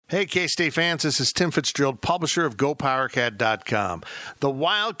Hey, K-State fans, this is Tim Fitzgerald, publisher of GoPowerCat.com. The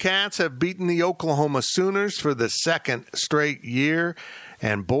Wildcats have beaten the Oklahoma Sooners for the second straight year.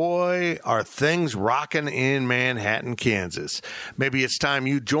 And boy, are things rocking in Manhattan, Kansas. Maybe it's time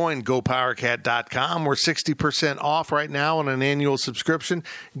you join GoPowerCat.com. We're 60% off right now on an annual subscription.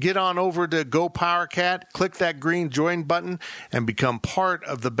 Get on over to GoPowerCat, click that green join button, and become part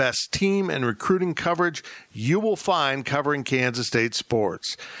of the best team and recruiting coverage you will find covering Kansas State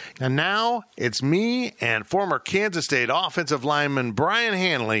sports. And now it's me and former Kansas State offensive lineman Brian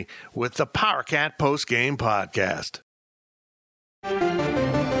Hanley with the PowerCat Postgame Podcast.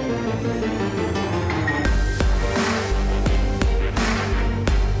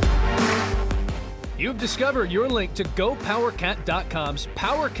 You've discovered your link to GoPowerCat.com's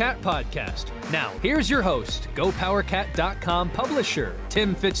PowerCat Podcast. Now, here's your host, GoPowerCat.com publisher,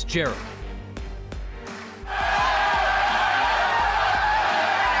 Tim Fitzgerald.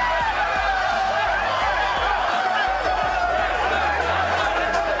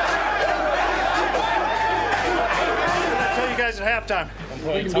 At halftime.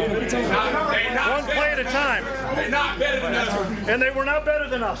 One play at a time. They're not better than us. And they were not better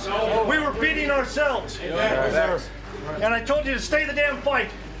than us. We were beating ourselves. And I told you to stay the damn fight.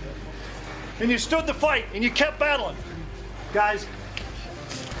 And you stood the fight and you kept battling. Guys,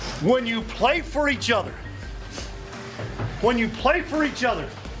 when you play for each other,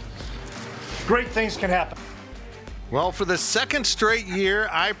 great things can happen. Well, for the second straight year,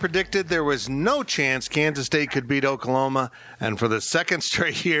 I predicted there was no chance Kansas State could beat Oklahoma. And for the second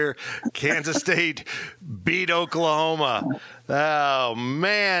straight year, Kansas State beat Oklahoma. Oh,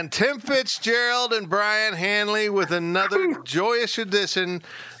 man. Tim Fitzgerald and Brian Hanley with another joyous edition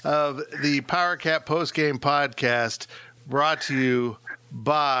of the PowerCat Postgame Podcast, brought to you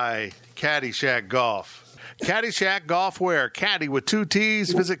by Caddyshack Golf. Caddyshack Golf Wear, Caddy with 2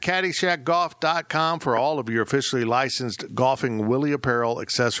 T's. Visit CaddyshackGolf.com for all of your officially licensed golfing Willie apparel,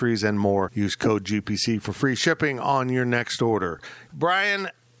 accessories, and more. Use code GPC for free shipping on your next order. Brian,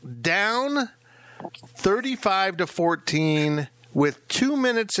 down 35-14 with 2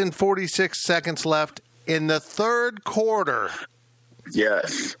 minutes and 46 seconds left in the third quarter.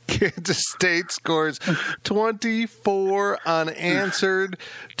 Yes. Kansas State scores 24 unanswered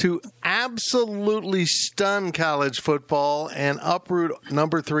to absolutely stun college football and uproot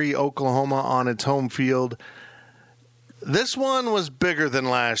number 3 Oklahoma on its home field. This one was bigger than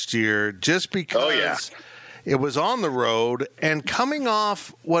last year just because it was on the road and coming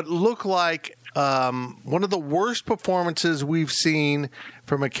off what looked like one of the worst performances we've seen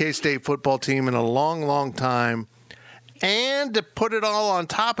from a K-State football team in a long, long time. And to put it all on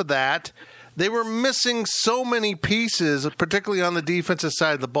top of that, they were missing so many pieces, particularly on the defensive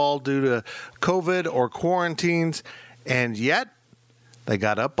side of the ball due to COVID or quarantines. And yet, they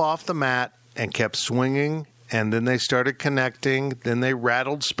got up off the mat and kept swinging. And then they started connecting. Then they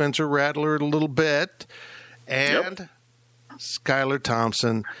rattled Spencer Rattler a little bit. And Skylar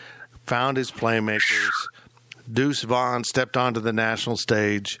Thompson found his playmakers. Deuce Vaughn stepped onto the national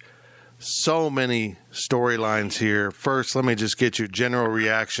stage. So many storylines here. First, let me just get your general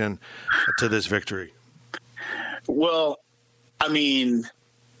reaction to this victory. Well, I mean,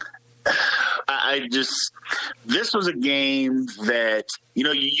 this was a game that,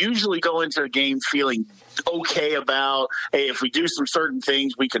 you usually go into a game feeling okay about, hey, if we do some certain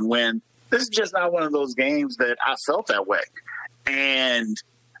things, we can win. This is just not one of those games that I felt that way. And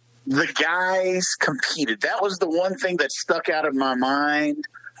the guys competed. That was the one thing that stuck out of my mind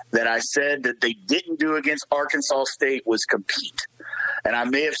that I said that they didn't do against Arkansas State was compete. And I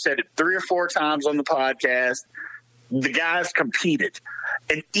may have said it 3 or 4 times on the podcast. The guys competed.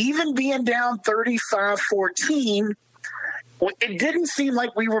 And even being down 35-14, it didn't seem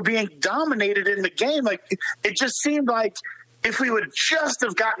like we were being dominated in the game. Like, it just seemed like if we would just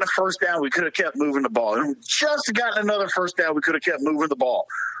have gotten a first down, we could have kept moving the ball. And just gotten another first down, we could have kept moving the ball.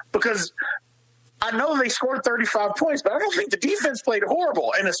 Because I know they scored 35 points, but I don't think the defense played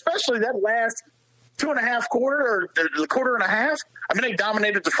horrible. And especially that last 2.5 quarter or the quarter and a half, I mean, they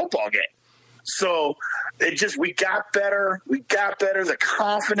dominated the football game. So we got better. We got better. The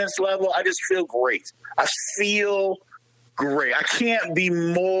confidence level, I just feel great. I feel great. I can't be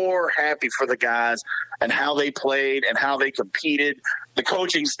more happy for the guys and how they played and how they competed. The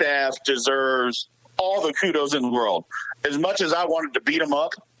coaching staff deserves all the kudos in the world. As much as I wanted to beat them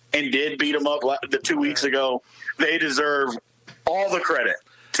up, and did beat them up 2 weeks ago, they deserve all the credit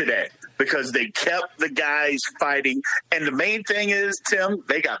today because they kept the guys fighting. And the main thing is, Tim,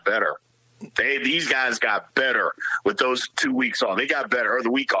 they got better. These guys got better with those 2 weeks off. They got better, or the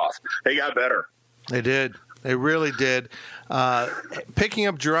week off. They got better. They did. They really did. Picking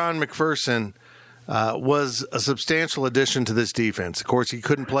up Jerron McPherson was a substantial addition to this defense. Of course, he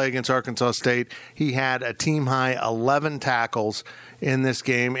couldn't play against Arkansas State. He had a team-high 11 tackles in this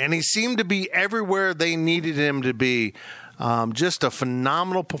game, and he seemed to be everywhere they needed him to be. Just a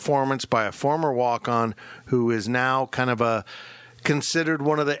phenomenal performance by a former walk-on who is now kind of considered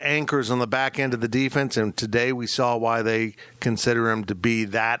one of the anchors on the back end of the defense, and today we saw why they consider him to be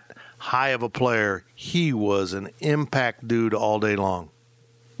that high of a player. He was an impact dude all day long.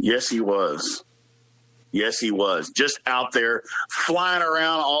 Yes, he was. Yes, he was. Just out there flying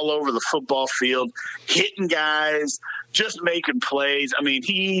around all over the football field, hitting guys, just making plays. I mean,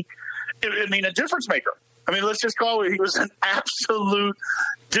 a difference maker. I mean, let's just call it. He was an absolute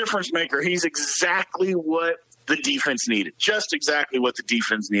difference maker. He's exactly what the defense needed. Just exactly what the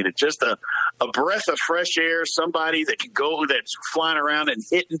defense needed. Just a breath of fresh air, somebody that can go, that's flying around and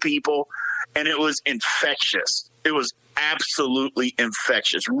hitting people. And it was infectious. It was absolutely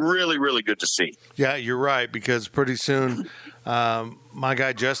infectious. Really, really good to see. Yeah, you're right, because pretty soon my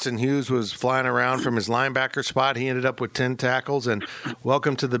guy Justin Hughes was flying around from his linebacker spot. He ended up with 10 tackles. And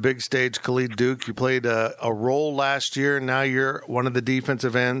welcome to the big stage, Khalid Duke. You played a role last year, and now you're one of the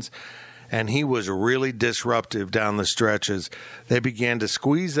defensive ends. And he was really disruptive down the stretches. They began to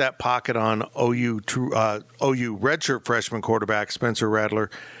squeeze that pocket on OU redshirt freshman quarterback Spencer Rattler.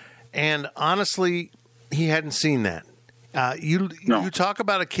 And honestly, he hadn't seen that. You talk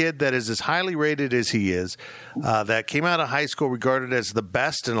about a kid that is as highly rated as he is, that came out of high school regarded as the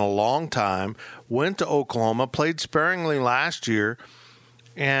best in a long time, went to Oklahoma, played sparingly last year,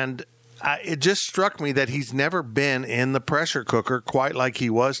 and it just struck me that he's never been in the pressure cooker quite like he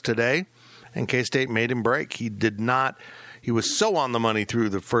was today, and K-State made him break. He did not. He was so on the money through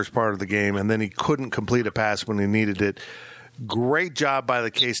the first part of the game, and then he couldn't complete a pass when he needed it. Great job by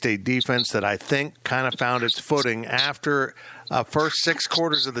the K-State defense that I think kind of found its footing after first 6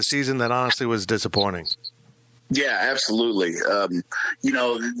 quarters of the season that honestly was disappointing. Yeah, absolutely.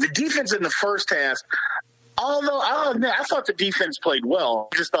 The defense in the first half, although I'll admit, I thought the defense played well.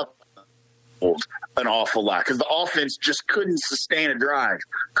 I just thought an awful lot because the offense just couldn't sustain a drive.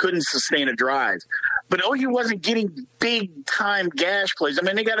 But OU wasn't getting big-time gash plays. I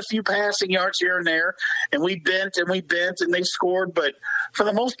mean, they got a few passing yards here and there, and we bent, and they scored. But for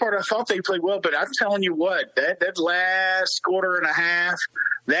the most part, I thought they played well. But I'm telling you what, that last quarter and a half,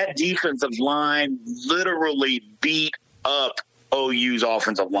 that defensive line literally beat up OU's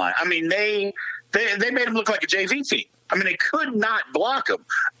offensive line. I mean, they made them look like a JV team. I mean, they could not block them.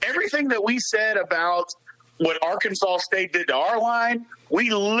 Everything that we said about what Arkansas State did to our line, we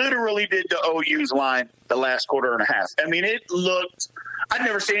literally did to OU's line the last quarter and a half. I mean, it looked – I'd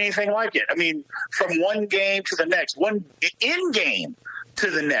never seen anything like it. I mean, from one game to the next, one in-game to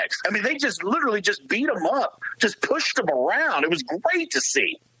the next. I mean, they just literally just beat them up, just pushed them around. It was great to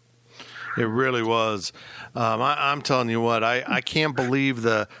see. It really was. I'm telling you what, I can't believe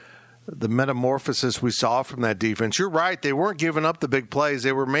the metamorphosis we saw from that defense. You're right. They weren't giving up the big plays.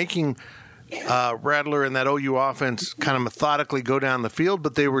 They were making Rattler and that OU offense kind of methodically go down the field,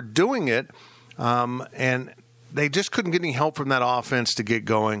 but they were doing it, and they just couldn't get any help from that offense to get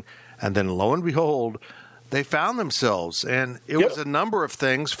going. And then lo and behold, they found themselves. And it was a number of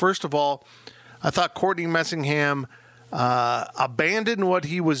things. First of all, I thought Courtney Messingham abandoned what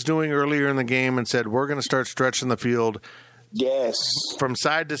he was doing earlier in the game and said, we're going to start stretching the field. Yes. From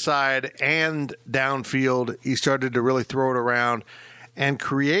side to side and downfield, he started to really throw it around and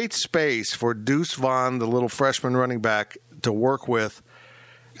create space for Deuce Vaughn, the little freshman running back, to work with.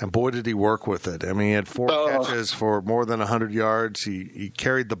 And boy, did he work with it. I mean, he had 4 catches for more than 100 yards. He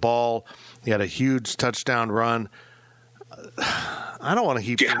carried the ball. He had a huge touchdown run. I don't want to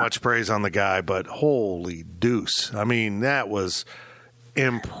heap too much praise on the guy, but holy deuce. I mean, that was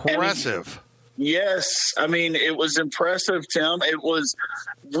impressive. Yes. I mean, it was impressive, Tim.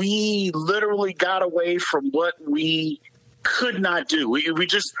 We literally got away from what we could not do. We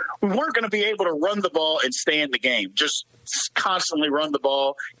weren't going to be able to run the ball and stay in the game. Just constantly run the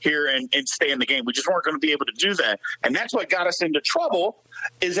ball here and stay in the game. We just weren't going to be able to do that. And that's what got us into trouble,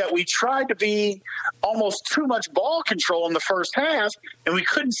 is that we tried to be almost too much ball control in the first half, and we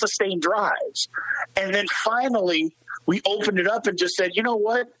couldn't sustain drives. And then finally, we opened it up and just said, you know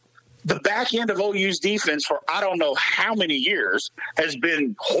what? The back end of OU's defense for I don't know how many years has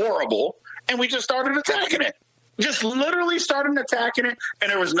been horrible, and we just started attacking it. Just literally started attacking it, and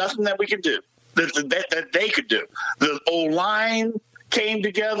there was nothing that we could do, that they could do. The O-line came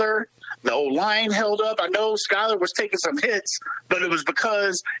together. The O-line held up. I know Skyler was taking some hits, but it wasn't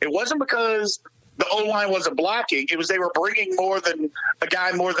because the O-line wasn't blocking. It was they were bringing more than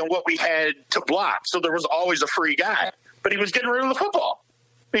what we had to block. So there was always a free guy. but he was getting rid of the football.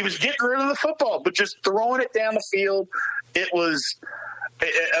 He was getting rid of the football, but just throwing it down the field. It was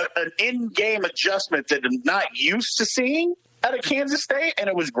an in-game adjustment that I'm not used to seeing out of Kansas State, and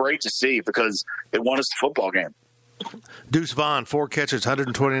it was great to see because it won us the football game. Deuce Vaughn, 4 catches,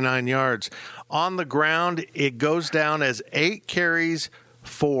 129 yards. On the ground, it goes down as 8 carries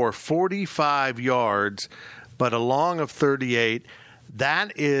for 45 yards, but a long of 38.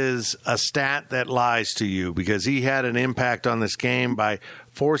 That is a stat that lies to you because he had an impact on this game by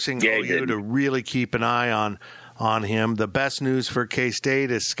forcing OU to really keep an eye on him. The best news for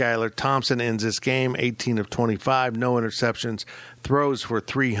K-State is Skylar Thompson ends this game 18 of 25, no interceptions, throws for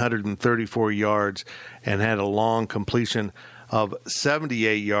 334 yards, and had a long completion of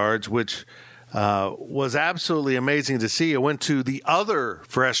 78 yards, which was absolutely amazing to see. It went to the other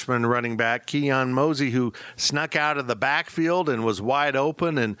freshman running back, Keon Mosey, who snuck out of the backfield and was wide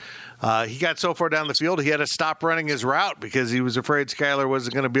open. And he got so far down the field, he had to stop running his route because he was afraid Skylar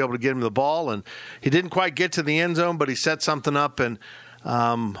wasn't going to be able to get him the ball. And he didn't quite get to the end zone, but he set something up. And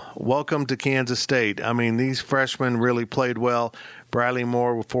welcome to Kansas State. I mean, these freshmen really played well. Bradley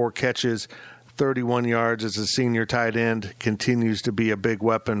Moore with 4 catches, 31 yards as a senior tight end, continues to be a big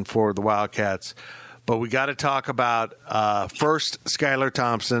weapon for the Wildcats. But we got to talk about first Skylar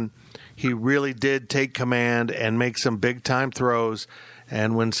Thompson. He really did take command and make some big-time throws.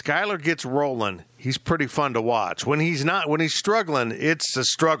 And when Skylar gets rolling, he's pretty fun to watch. When he's struggling, it's a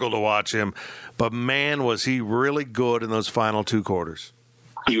struggle to watch him. But, man, was he really good in those final 2 quarters.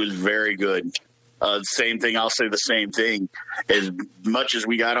 He was very good. Same thing. I'll say the same thing. As much as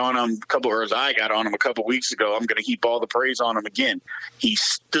we got on him as I got on him a couple weeks ago, I'm going to heap all the praise on him again. He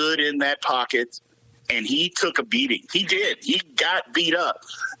stood in that pocket and he took a beating. He did. He got beat up.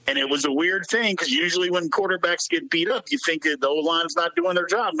 And it was a weird thing because usually when quarterbacks get beat up, you think that the O-line's not doing their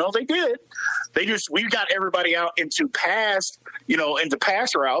job. No, they did. We got everybody out into pass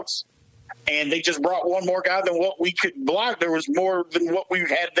routes. And they just brought one more guy than what we could block. There was more than what we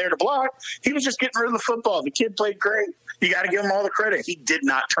had there to block. He was just getting rid of the football. The kid played great. You got to give him all the credit. He did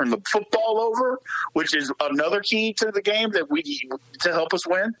not turn the football over, which is another key to the game to help us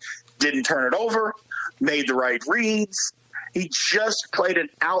win. Didn't turn it over, made the right reads. He just played an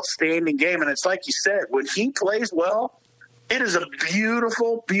outstanding game. And it's like you said, when he plays well, it is a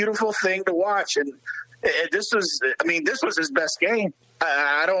beautiful, beautiful thing to watch. And this was his best game.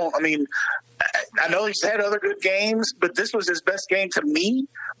 I know he's had other good games, but this was his best game to me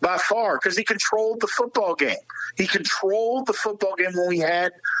by far because he controlled the football game. He controlled the football game when he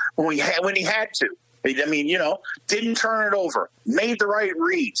had to. Didn't turn it over, made the right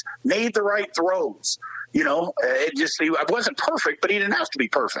reads, made the right throws. It wasn't perfect, but he didn't have to be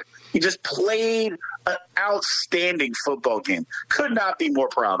perfect. He just played an outstanding football game. Could not be more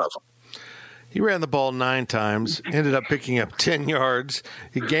proud of him. He ran the ball 9 times, ended up picking up 10 yards.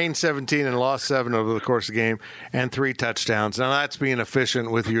 He gained 17 and lost 7 over the course of the game, and 3 touchdowns. Now, that's being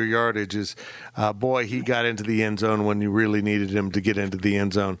efficient with your yardages. Boy, he got into the end zone when you really needed him to get into the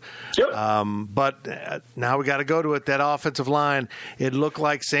end zone. Yep. But now we got to go to it. That offensive line, it looked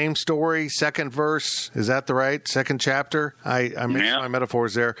like same story, second verse. Is that the right? Second chapter? I mixed my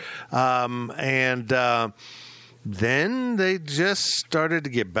metaphors there. Then they just started to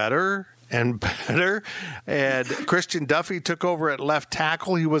get better and better. And Christian Duffy took over at left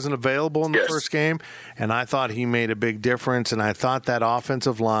tackle. He wasn't available in the first game, and I thought he made a big difference. And I thought that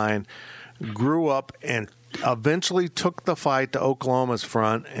offensive line grew up and eventually took the fight to Oklahoma's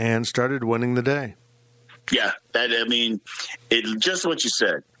front and started winning the day. Yeah, it just what you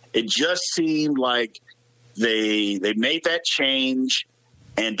said. It just seemed like they made that change,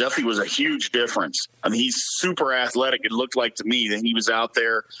 and Duffy was a huge difference. He's super athletic. It looked like to me that he was out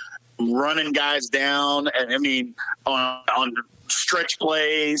there running guys down, and on stretch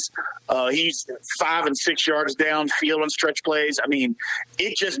plays. He's 5 and 6 yards downfield on stretch plays.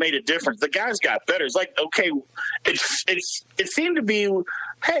 It just made a difference. The guys got better. It's like, okay, it seemed to be,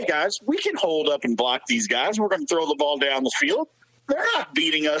 hey guys, we can hold up and block these guys. We're going to throw the ball down the field. They're not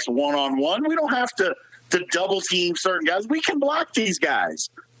beating us one-on-one. We don't have to double team certain guys. We can block these guys.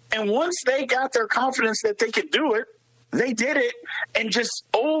 And once they got their confidence that they could do it, they did it, and just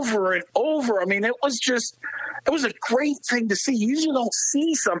over and over. It was a great thing to see. You usually don't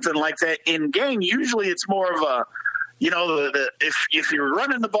see something like that in game. Usually it's more of a, if you're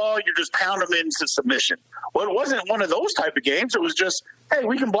running the ball, you're just pound them into submission. Well, it wasn't one of those type of games. It was just, hey,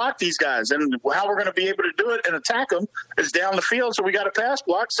 we can block these guys, and how we're going to be able to do it and attack them is down the field. So we got a pass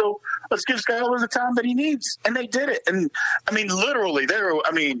block. So let's give Skylar the time that he needs, and they did it. And literally,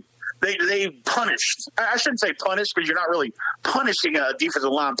 They punished. I shouldn't say punished because you're not really punishing a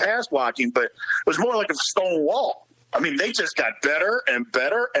defensive line pass blocking, but it was more like a stone wall. I mean, they just got better and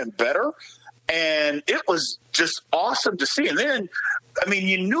better and better. And it was just awesome to see. And then, I mean,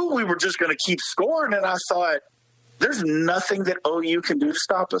 you knew we were just going to keep scoring. And I thought, there's nothing that OU can do to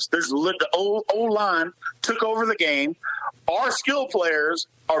stop us. The O-line took over the game. Our skill players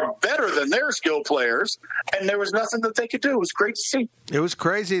are better than their skill players, and there was nothing that they could do. It was great to see. It was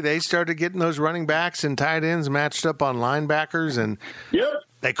crazy. They started getting those running backs and tight ends matched up on linebackers, and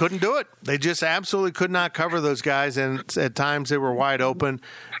they couldn't do it. They just absolutely could not cover those guys, and at times they were wide open.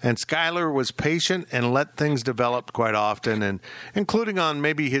 And Skyler was patient and let things develop quite often, and including on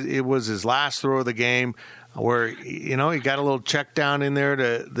maybe it was his last throw of the game, where, he got a little check down in there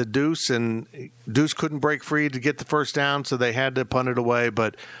to the Deuce, and Deuce couldn't break free to get the first down, so they had to punt it away.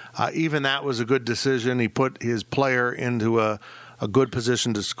 But even that was a good decision. He put his player into a good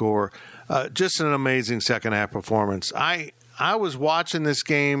position to score. Just an amazing second-half performance. I was watching this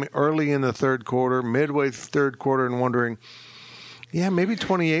game early in the third quarter, midway third quarter, and wondering, maybe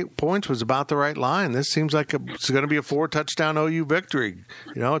 28 points was about the right line. This seems like it's going to be a 4-touchdown OU victory.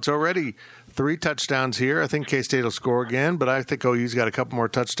 It's already 3 touchdowns here. I think K-State will score again, but I think OU's got a couple more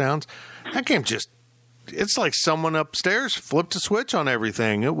touchdowns. That game it's like someone upstairs flipped a switch on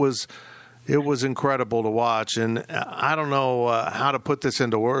everything. It was incredible to watch, and I don't know how to put this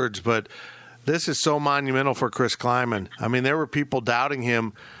into words, but this is so monumental for Chris Klieman. I mean, there were people doubting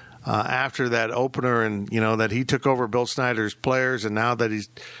him after that opener, and that he took over Bill Snyder's players, and now that he's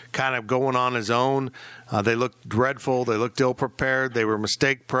kind of going on his own, they looked dreadful. They looked ill-prepared. They were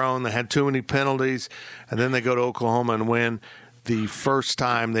mistake-prone. They had too many penalties, and then they go to Oklahoma and win the first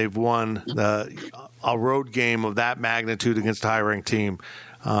time they've won a road game of that magnitude against a high-ranked team.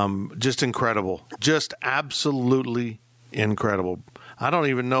 Just incredible. Just absolutely incredible. I don't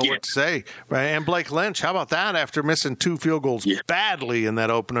even know what to say. Right? And Blake Lynch, how about that? After missing 2 field goals badly in that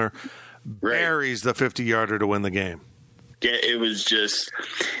opener, buries the 50-yarder to win the game. Yeah, it was just,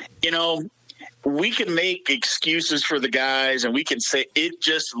 we can make excuses for the guys, and we can say it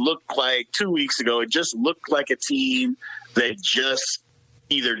just looked like 2 weeks ago, it just looked like a team that just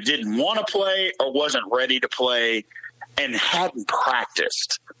either didn't want to play or wasn't ready to play and hadn't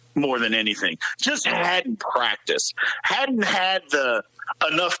practiced more than anything. Just hadn't practiced, hadn't had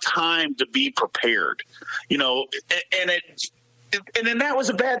enough time to be prepared, and then that was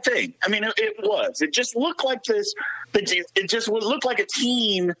a bad thing. I mean, it was. It just looked like this. It just looked like a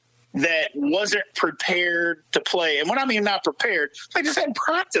team that wasn't prepared to play. And when I mean not prepared, they just hadn't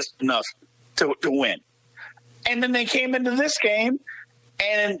practiced enough to win. And then they came into this game,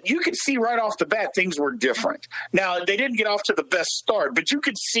 and you could see right off the bat things were different. Now, they didn't get off to the best start, but you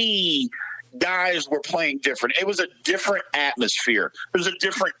could see guys were playing different. It was a different atmosphere. It was a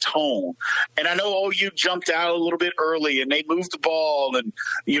different tone. And I know OU jumped out a little bit early, and they moved the ball, and,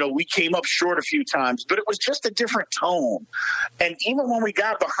 we came up short a few times, but it was just a different tone. And even when we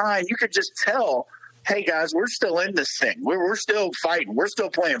got behind, you could just tell, hey, guys, we're still in this thing. We're still fighting. We're still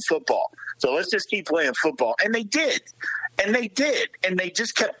playing football. So let's just keep playing football. And they did. And they did. And they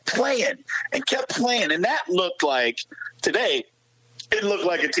just kept playing and kept playing. And that looked like today, it looked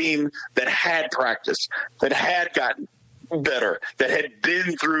like a team that had practice, that had gotten better, that had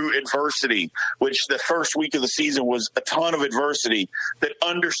been through adversity, which the first week of the season was a ton of adversity, that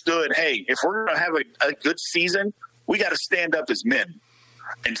understood, hey, if we're going to have a good season, we got to stand up as men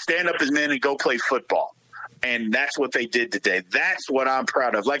and go play football. And that's what they did today. That's what I'm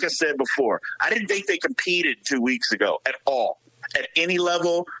proud of. Like I said before, I didn't think they competed 2 weeks ago at all, at any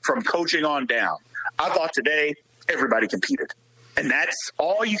level from coaching on down. I thought today everybody competed. And that's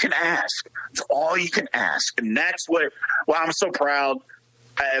all you can ask. It's all you can ask. And that's why I'm so proud.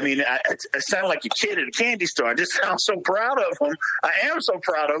 I mean, I sound like a kid at a candy store. I just sound so proud of them. I am so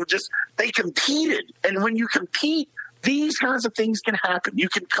proud of them. Just they competed. And when you compete, these kinds of things can happen. You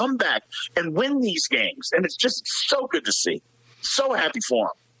can come back and win these games. And it's just so good to see. So happy for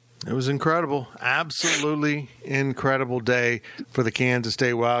them. It was incredible. Absolutely incredible day for the Kansas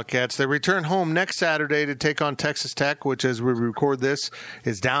State Wildcats. They return home next Saturday to take on Texas Tech, which, as we record this,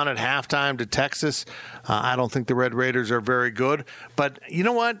 is down at halftime to Texas. I don't think the Red Raiders are very good. But you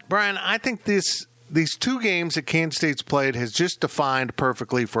know what, Brian? I think these 2 games that Kansas State's played has just defined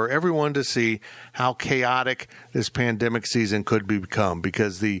perfectly for everyone to see how chaotic this pandemic season could become,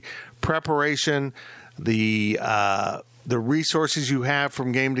 because the preparation, the resources you have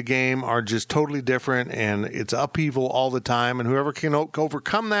from game to game are just totally different, and it's upheaval all the time. And whoever can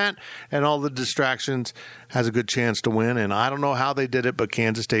overcome that and all the distractions has a good chance to win. And I don't know how they did it, but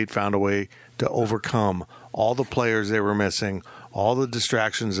Kansas State found a way to overcome all the players they were missing, all the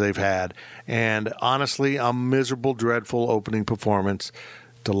distractions they've had, and honestly, a miserable, dreadful opening performance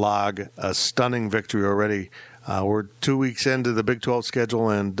to log a stunning victory already We're 2 weeks into the Big 12 schedule,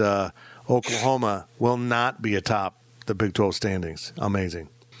 and Oklahoma will not be atop the Big 12 standings. Amazing.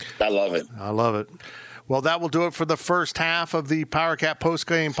 I love it. I love it. Well, that will do it for the first half of the PowerCat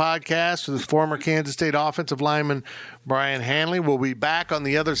postgame podcast with former Kansas State offensive lineman Brian Hanley. We'll be back on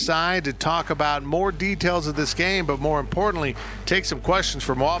the other side to talk about more details of this game, but more importantly, take some questions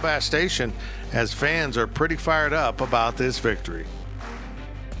from Wabash Station as fans are pretty fired up about this victory.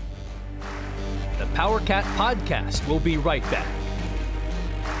 The PowerCat podcast will be right back.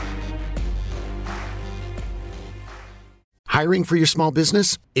 Hiring for your small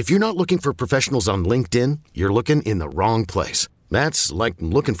business? If you're not looking for professionals on LinkedIn, you're looking in the wrong place. That's like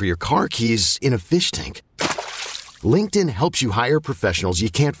looking for your car keys in a fish tank. LinkedIn helps you hire professionals you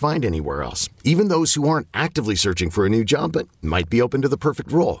can't find anywhere else, even those who aren't actively searching for a new job but might be open to the perfect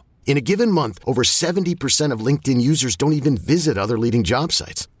role. In a given month, over 70% of LinkedIn users don't even visit other leading job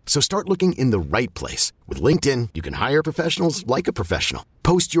sites. So start looking in the right place. With LinkedIn, you can hire professionals like a professional.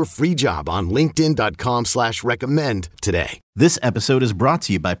 Post your free job on linkedin.com/recommend today. This episode is brought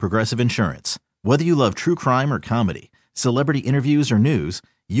to you by Progressive Insurance. Whether you love true crime or comedy, celebrity interviews or news,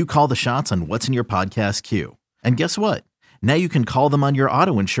 you call the shots on what's in your podcast queue. And guess what? Now you can call them on your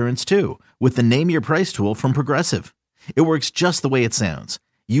auto insurance too with the Name Your Price tool from Progressive. It works just the way it sounds.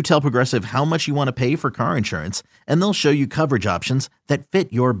 You tell Progressive how much you want to pay for car insurance, and they'll show you coverage options that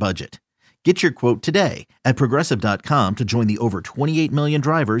fit your budget. Get your quote today at Progressive.com to join the over 28 million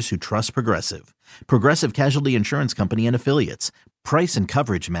drivers who trust Progressive. Progressive Casualty Insurance Company and Affiliates. Price and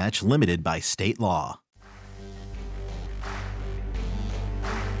coverage match limited by state law.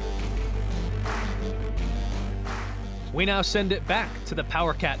 We now send it back to the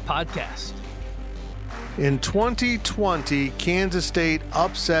PowerCat podcast. In 2020, Kansas State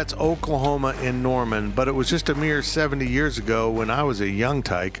upsets Oklahoma in Norman, but it was just a mere 70 years ago when I was a young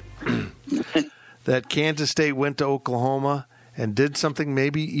tyke that Kansas State went to Oklahoma and did something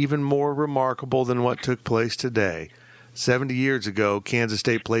maybe even more remarkable than what took place today. 70 years ago, Kansas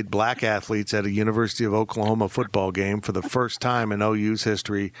State played black athletes at a University of Oklahoma football game for the first time in OU's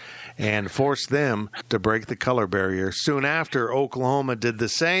history and forced them to break the color barrier. Soon after, Oklahoma did the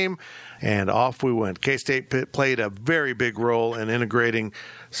same, and off we went. K-State played a very big role in integrating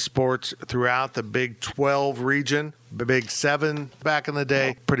sports throughout the Big 12 region, the Big 7 back in the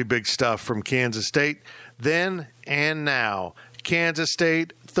day. Pretty big stuff from Kansas State then and now. Kansas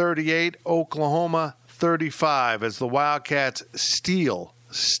State 38, Oklahoma 35 as the Wildcats steal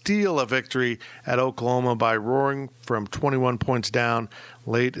a victory at Oklahoma by roaring from 21 points down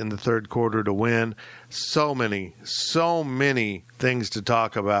late in the third quarter to win. So many things to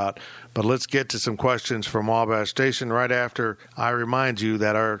talk about. But let's get to some questions from Wabash Station right after I remind you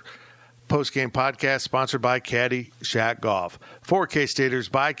that our post-game podcast sponsored by Caddy Shack Golf. For K-Staters,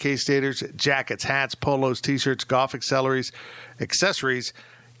 by K-Staters, jackets, hats, polos, t-shirts, golf accessories,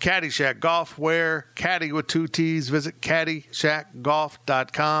 Caddy Shack Golf, wear Caddy with 2 T's. Visit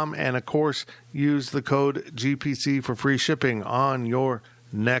CaddyShackGolf.com and, of course, use the code GPC for free shipping on your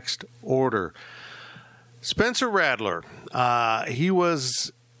next order. Spencer Rattler, he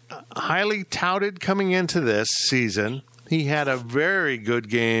was highly touted coming into this season. He had a very good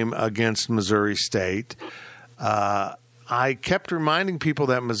game against Missouri State. I kept reminding people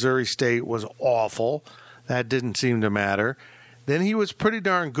that Missouri State was awful. That didn't seem to matter. Then he was pretty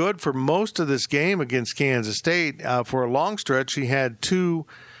darn good for most of this game against Kansas State. For a long stretch, he had 2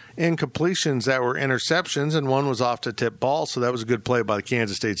 incompletions that were interceptions, and one was off to tip ball, so that was a good play by the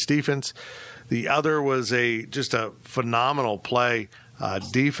Kansas State's defense. The other was just a phenomenal play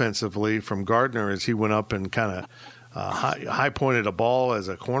defensively from Gardner as he went up and kind of high-pointed a ball as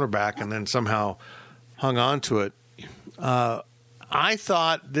a cornerback and then somehow hung on to it. I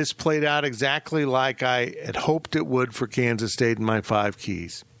thought this played out exactly like I had hoped it would for Kansas State in my 5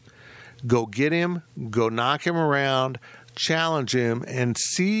 keys. Go get him, go knock him around, challenge him, and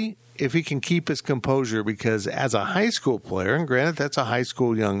see if he can keep his composure, because as a high school player, and granted that's a high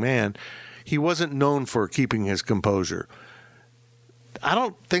school young man, he wasn't known for keeping his composure. I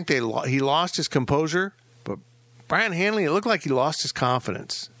don't think he lost his composure, but Brian Hanley, it looked like he lost his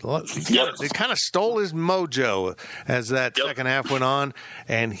confidence. It kind of stole his mojo as that second half went on,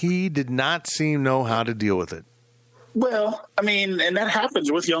 and he did not seem to know how to deal with it. Well, I mean, and that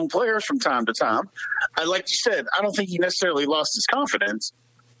happens with young players from time to time. Like you said, I don't think he necessarily lost his confidence,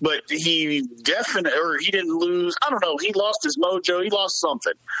 but he didn't lose. I don't know. He lost his mojo. He lost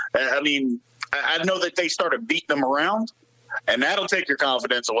something. I mean, I know that they started beating him around, and that'll take your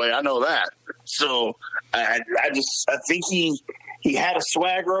confidence away. I know that. So I think he had a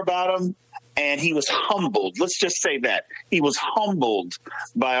swagger about him, And he was humbled. Let's just say that. He was humbled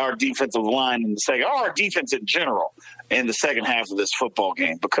by our defensive line in the second, or our defense in general, in the second half of this football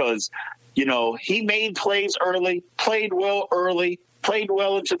game, because, you know, he made plays early, played well early, played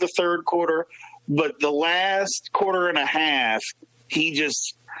well into the third quarter, but the last quarter and a half, he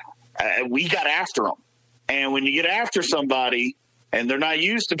just we got after him. And when you get after somebody and they're not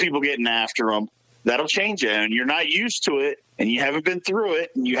used to people getting after them, that'll change you. And you're not used to it, and you haven't been through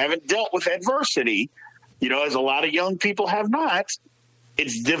it, and you haven't dealt with adversity, you know, as a lot of young people have not,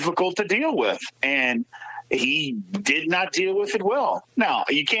 it's difficult to deal with. And he did not deal with it well. Now,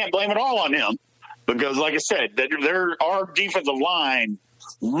 you can't blame it all on him because, like I said, our defensive line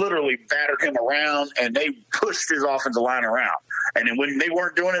literally battered him around, and they pushed his offensive line around. And then when they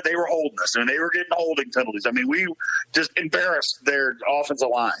weren't doing it, they were holding us, and they were getting holding penalties. I mean, we just embarrassed their offensive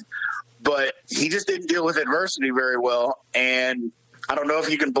line. But he just didn't deal with adversity very well. And I don't know if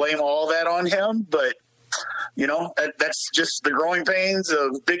you can blame all that on him, but, you know, that's just the growing pains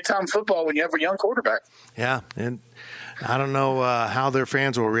of big-time football when you have a young quarterback. Yeah, and I don't know how their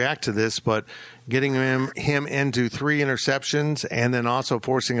fans will react to this, but getting him into 3 interceptions and then also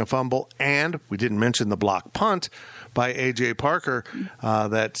forcing a fumble, and we didn't mention the block punt by A.J. Parker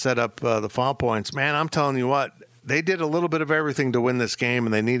that set up the foul points. Man, I'm telling you what, they did a little bit of everything to win this game,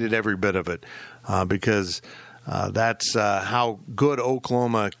 and they needed every bit of it because that's how good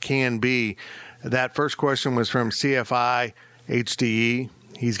Oklahoma can be. That first question was from CFI HDE.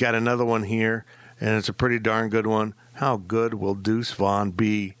 He's got another one here, and it's a pretty darn good one. How good will Deuce Vaughn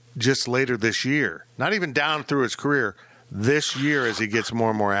be just later this year? Not even down through his career, this year as he gets more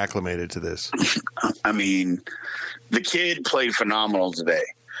and more acclimated to this. I mean, the kid played phenomenal today.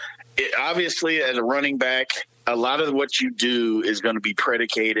 Obviously, as a running back, a lot of what you do is going to be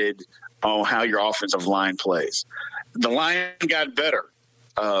predicated on how your offensive line plays. The line got better.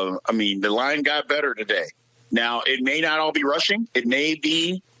 The line got better today. Now, it may not all be rushing. It may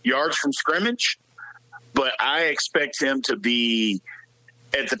be yards from scrimmage, but I expect him to be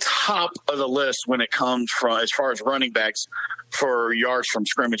at the top of the list when it comes from as far as running backs for yards from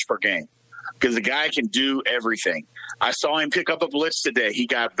scrimmage per game, because the guy can do everything. I saw him pick up a blitz today. He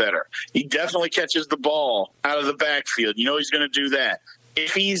got better. He definitely catches the ball out of the backfield. You know he's going to do that.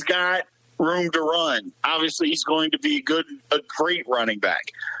 If he's got room to run, obviously he's going to be a great running back.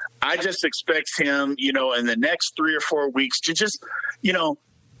 I just expect him, you know, in the next 3 or 4 weeks to just, you know,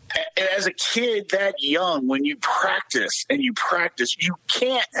 as a kid that young, when you practice, you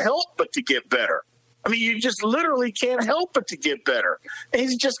can't help but to get better. I mean, you just literally can't help but to get better. And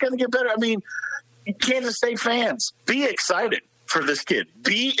he's just going to get better. I mean, Kansas State fans, be excited for this kid.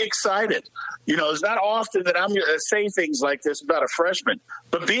 Be excited. You know, it's not often that I'm going to say things like this about a freshman,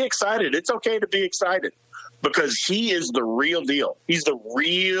 but be excited. It's okay to be excited because he is the real deal. He's the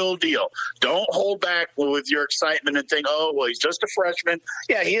real deal. Don't hold back with your excitement and think, oh, well, he's just a freshman.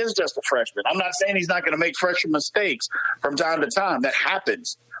 Yeah, he is just a freshman. I'm not saying he's not going to make freshman mistakes from time to time. That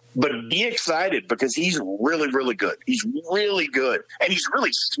happens. But be excited because he's really, really good. He's really good, and he's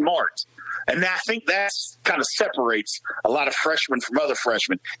really smart. And I think that kind of separates a lot of freshmen from other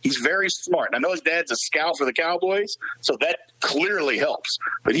freshmen. He's very smart. I know his dad's a scout for the Cowboys, so that clearly helps.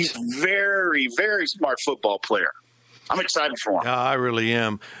 But he's very, very smart football player. I'm excited for him. I really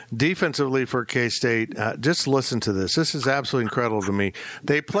am. Defensively for K-State, just listen to this. This is absolutely incredible to me.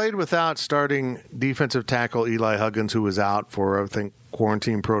 They played without starting defensive tackle Eli Huggins, who was out for, I think,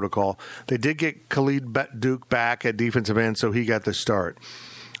 quarantine protocol. They did get Khalid Duke back at defensive end, so he got the start.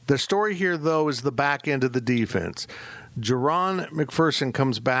 The story here, though, is the back end of the defense. Jerron McPherson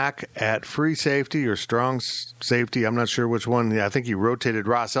comes back at free safety or strong safety. I'm not sure which one. I think he rotated.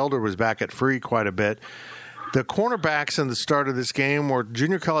 Ross Elder was back at free quite a bit. The cornerbacks in the start of this game were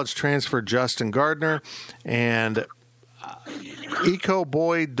junior college transfer Justin Gardner and Iko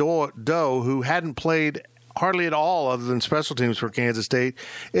Boy Doe, who hadn't played hardly at all other than special teams for Kansas State,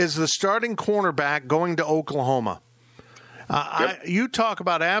 is the starting cornerback going to Oklahoma. You talk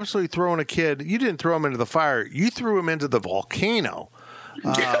about absolutely throwing a kid. You didn't throw him into the fire. You threw him into the volcano.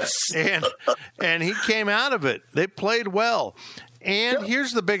 Yes. And he came out of it. They played well. And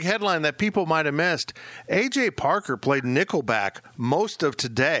here's the big headline that people might have missed. A.J. Parker played nickelback most of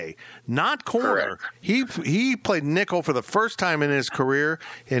today, not corner. He played nickel for the first time in his career,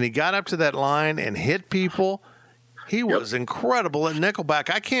 and he got up to that line and hit people. He was incredible at nickelback.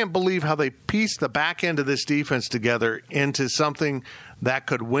 I can't believe how they pieced the back end of this defense together into something that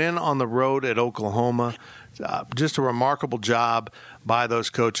could win on the road at Oklahoma. Just a remarkable job by those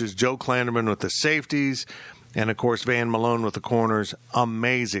coaches. Joe Klanderman with the safeties, and, of course, Van Malone with the corners.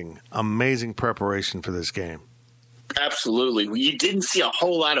 Amazing, amazing preparation for this game. Absolutely. You didn't see a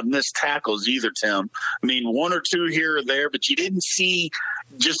whole lot of missed tackles either, Tim. I mean, one or two here or there, but you didn't see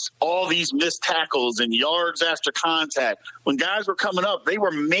just all these missed tackles and yards after contact. When guys were coming up, they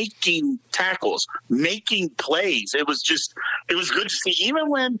were making tackles, making plays. It was good to see. Even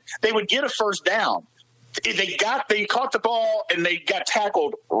when they would get a first down, they caught the ball and they got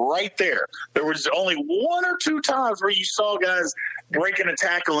tackled right there. There was only one or two times where you saw guys breaking a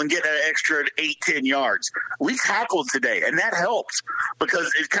tackle and getting an extra 8-10 yards. We tackled today, and that helped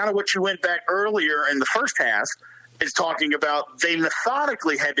because it's kind of what you went back earlier in the first half is talking about. They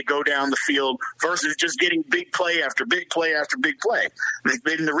methodically had to go down the field versus just getting big play after big play after big play.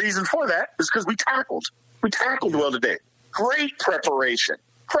 And the reason for that is because we tackled. We tackled well today. Great preparation.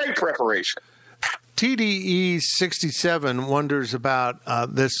 TDE 67 wonders about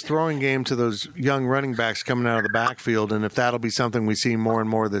this throwing game to those young running backs coming out of the backfield, and if that'll be something we see more and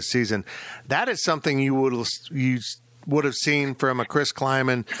more this season. That is something you would have seen from a Chris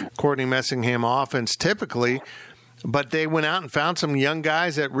Kleiman, Courtney Messingham offense typically, but they went out and found some young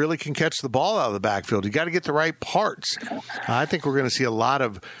guys that really can catch the ball out of the backfield. You got to get the right parts. I think we're going to see a lot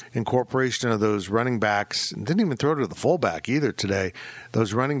of incorporation of those running backs. Didn't even throw to the fullback either today.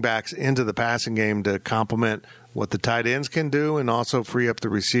 Those running backs into the passing game to complement what the tight ends can do and also free up the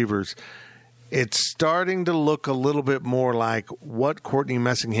receivers. It's starting to look a little bit more like what Courtney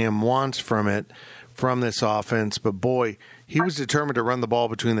Messingham wants from this offense. But, boy, he was determined to run the ball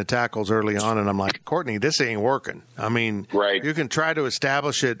between the tackles early on, and I'm like, Courtney, this ain't working. I mean, right. You can try to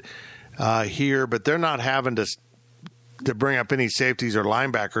establish it here, but they're not having to bring up any safeties or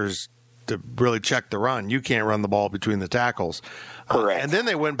linebackers to really check the run. You can't run the ball between the tackles. And then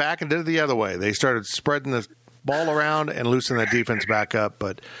they went back and did it the other way. They started spreading the ball around and loosening that defense back up.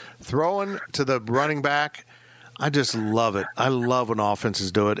 But throwing to the running back, I just love it. I love when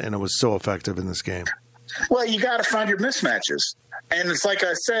offenses do it, and it was so effective in this game. Well, you got to find your mismatches. And it's like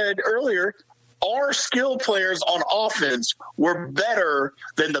I said earlier, our skill players on offense were better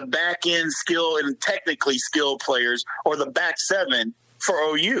than the back-end skill and technically skilled players or the back seven for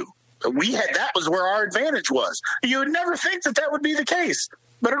OU. That was where our advantage was. You would never think that would be the case,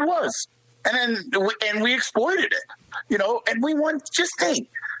 but it was. And we exploited it, and we won. Just think.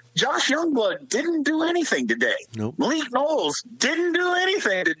 Josh Youngblood didn't do anything today. Nope. Malik Knowles didn't do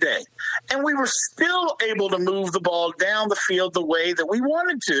anything today. And we were still able to move the ball down the field the way that we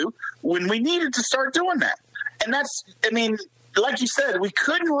wanted to when we needed to start doing that. And like you said, we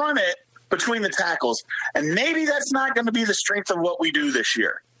couldn't run it between the tackles. And maybe that's not going to be the strength of what we do this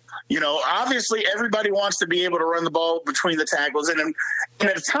year. Obviously everybody wants to be able to run the ball between the tackles. And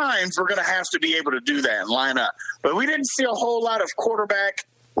at times we're going to have to be able to do that and line up. But we didn't see a whole lot of quarterback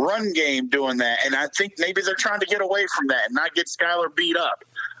run game doing that, and I think maybe they're trying to get away from that and not get Skylar beat up,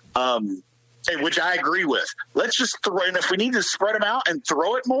 which I agree with. Let's just throw, and if we need to spread them out and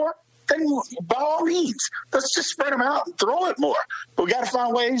throw it more, then by all means, let's just spread them out and throw it more. But we got to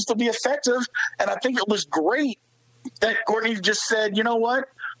find ways to be effective, and I think it was great that Courtney just said, you know what,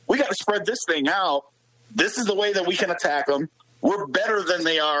 we got to spread this thing out. This is the way that we can attack them. We're better than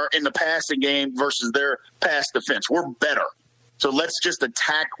they are in the passing game versus their pass defense. We're better. So let's just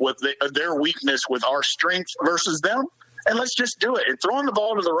attack with their weakness with our strength versus them, and let's just do it. And throwing the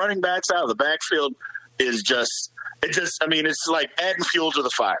ball to the running backs out of the backfield is it's like adding fuel to the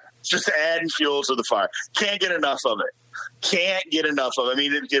fire. It's just adding fuel to the fire. Can't get enough of it. I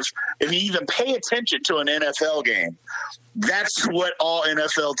mean, if you even pay attention to an NFL game, that's what all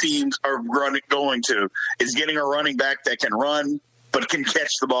NFL teams are going to, is getting a running back that can run but can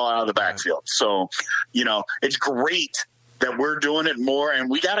catch the ball out of the backfield. So, it's great that we're doing it more, and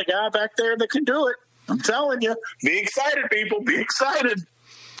we got a guy back there that can do it. I'm telling you. Be excited, people. Be excited.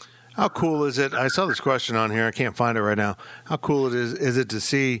 How cool is it? I saw this question on here. I can't find it right now. How cool is it to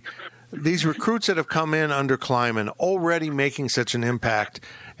see these recruits that have come in under Kleiman already making such an impact,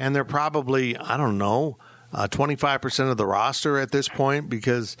 and they're probably, 25% of the roster at this point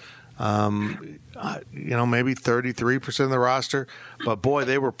because maybe 33% of the roster. But, boy,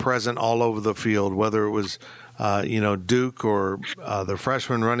 they were present all over the field, whether it was Duke or the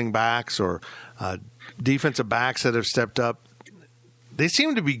freshman running backs or defensive backs that have stepped up. They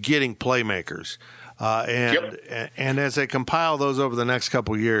seem to be getting playmakers. And as they compile those over the next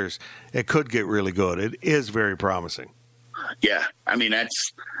couple of years, it could get really good. It is very promising. Yeah. I mean,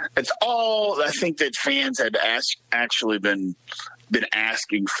 that's all I think that fans had actually been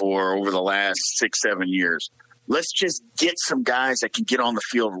asking for over the last 6-7 years. Let's just get some guys that can get on the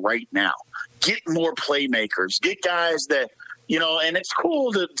field right now. Get more playmakers. Get guys that, and it's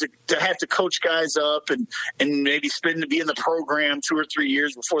cool to have to coach guys up and maybe be in the program 2 or 3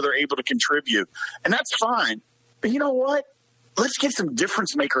 years before they're able to contribute. And that's fine. But you know what? Let's get some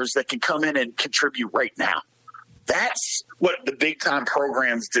difference makers that can come in and contribute right now. That's what the big-time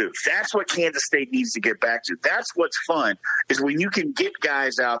programs do. That's what Kansas State needs to get back to. That's what's fun, is when you can get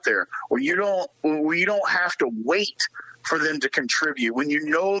guys out there where you don't have to wait for them to contribute, when you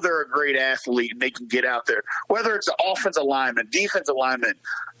know they're a great athlete and they can get out there, whether it's an offensive lineman, defensive lineman,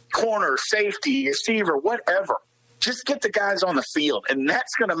 corner, safety, receiver, whatever. Just get the guys on the field, and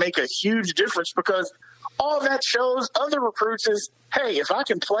that's going to make a huge difference, because all that shows other recruits is, hey, if I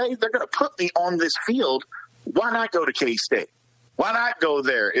can play, they're going to put me on this field. Why not go to K-State? Why not go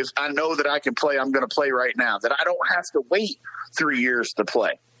there? If I know that I can play, I'm going to play right now, that I don't have to wait 3 years to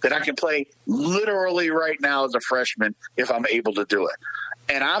play, that I can play literally right now as a freshman if I'm able to do it.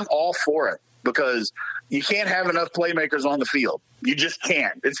 And I'm all for it, because you can't have enough playmakers on the field. You just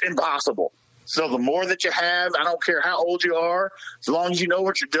can't. It's impossible. So the more that you have, I don't care how old you are, as long as you know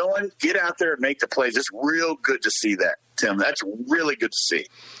what you're doing, get out there and make the plays. It's real good to see that, Tim. That's really good to see.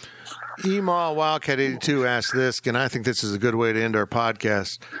 Email Wildcat 82 asked this, and I think this is a good way to end our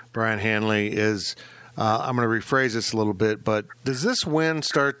podcast, Brian Hanley, is I'm going to rephrase this a little bit, but does this win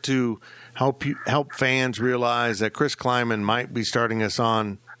start to help fans realize that Chris Klieman might be starting us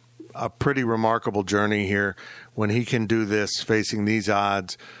on a pretty remarkable journey here when he can do this facing these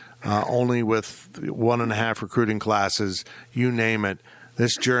odds, only with 1.5 recruiting classes, you name it?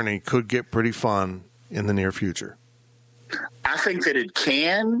 This journey could get pretty fun in the near future. I think that it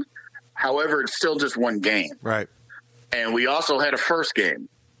can. However, it's still just one game. Right. And we also had a first game.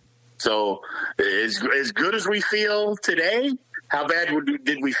 So as good as we feel today, how bad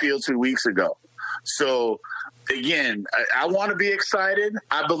did we feel 2 weeks ago? So, again, I want to be excited.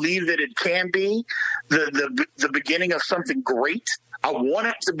 I believe that it can be the beginning of something great. I want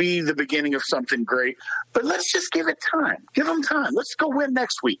it to be the beginning of something great. But let's just give it time. Give them time. Let's go win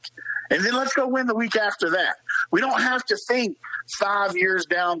next week. And then let's go win the week after that. We don't have to think 5 years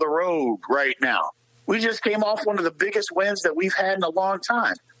down the road right now. We just came off one of the biggest wins that we've had in a long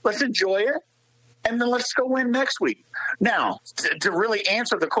time. Let's enjoy it, and then let's go win next week. Now, to really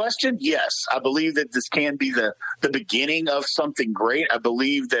answer the question, yes, I believe that this can be the beginning of something great. I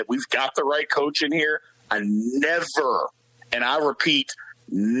believe that we've got the right coach in here. I never, and I repeat,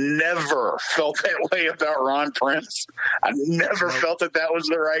 never felt that way about Ron Prince. I never felt that was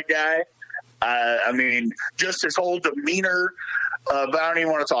the right guy. I mean, just his whole demeanor, but I don't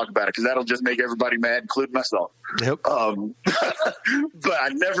even want to talk about it because that'll just make everybody mad, including myself. Yep. But I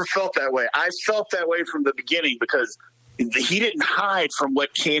never felt that way. I felt that way from the beginning because he didn't hide from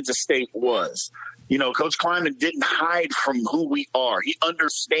what Kansas State was. You know, Coach Klieman didn't hide from who we are. He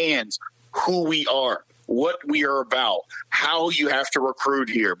understands who we are, what we are about, how you have to recruit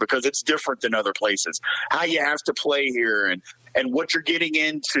here because it's different than other places, how you have to play here and what you're getting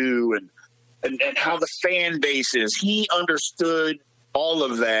into and how the fan base is. He understood all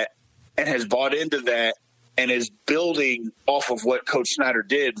of that and has bought into that and is building off of what Coach Snyder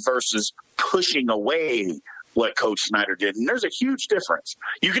did versus pushing away what Coach Snyder did. And there's a huge difference.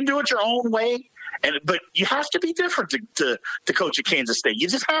 You can do it your own way, but you have to be different to coach at Kansas State. You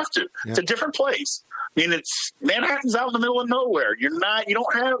just have to. Yeah. It's a different place. I mean, Manhattan's out in the middle of nowhere. You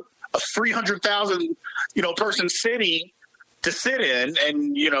don't have a 300,000, person city to sit in,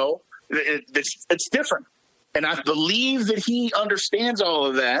 and it's different. And I believe that he understands all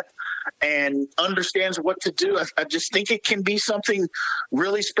of that and understands what to do. I just think it can be something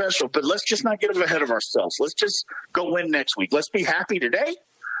really special. But let's just not get ahead of ourselves. Let's just go win next week. Let's be happy today,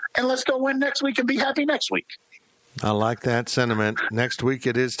 and let's go win next week and be happy next week. I like that sentiment. Next week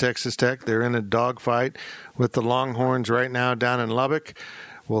it is Texas Tech. They're in a dogfight with the Longhorns right now down in Lubbock.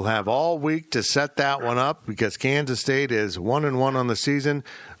 We'll have all week to set that one up because Kansas State is 1-1 on the season,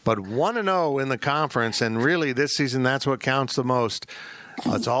 but 1-0 in the conference. And really this season, that's what counts the most.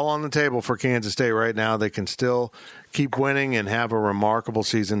 It's all on the table for Kansas State right now. They can still keep winning and have a remarkable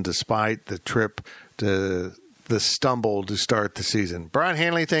season despite the trip to the stumble to start the season. Brian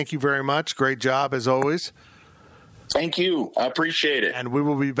Hanley, thank you very much. Great job as always. Thank you. I appreciate it. And we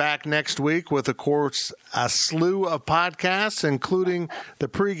will be back next week with, of course, a slew of podcasts, including the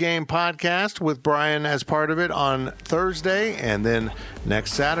pregame podcast with Brian as part of it on Thursday. And then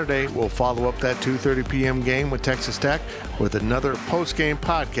next Saturday, we'll follow up that 2:30 p.m. game with Texas Tech with another postgame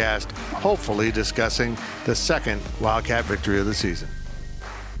podcast, hopefully discussing the second Wildcat victory of the season.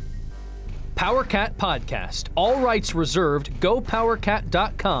 PowerCat Podcast. All rights reserved.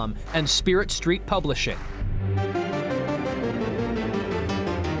 GoPowerCat.com and Spirit Street Publishing.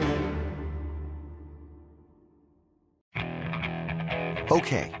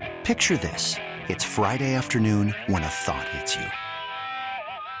 Okay, picture this. It's Friday afternoon when a thought hits you.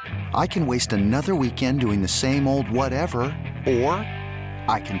 I can waste another weekend doing the same old whatever, or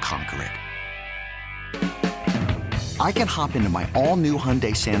I can conquer it. I can hop into my all-new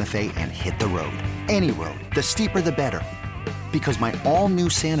Hyundai Santa Fe and hit the road. Any road. The steeper the better. Because my all-new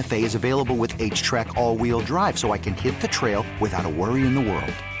Santa Fe is available with H-Track all-wheel drive, so I can hit the trail without a worry in the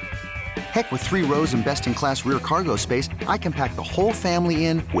world. Heck, with 3 rows and best-in-class rear cargo space, I can pack the whole family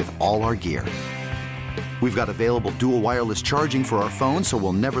in with all our gear. We've got available dual wireless charging for our phones, so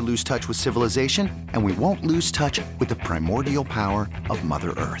we'll never lose touch with civilization, and we won't lose touch with the primordial power of Mother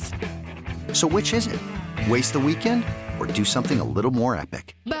Earth. So which is it? Waste the weekend or do something a little more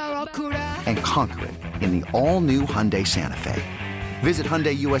epic? And conquer it in the all-new Hyundai Santa Fe. Visit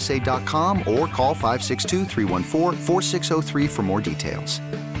HyundaiUSA.com or call 562-314-4603 for more details.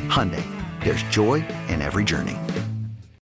 Hyundai, there's joy in every journey.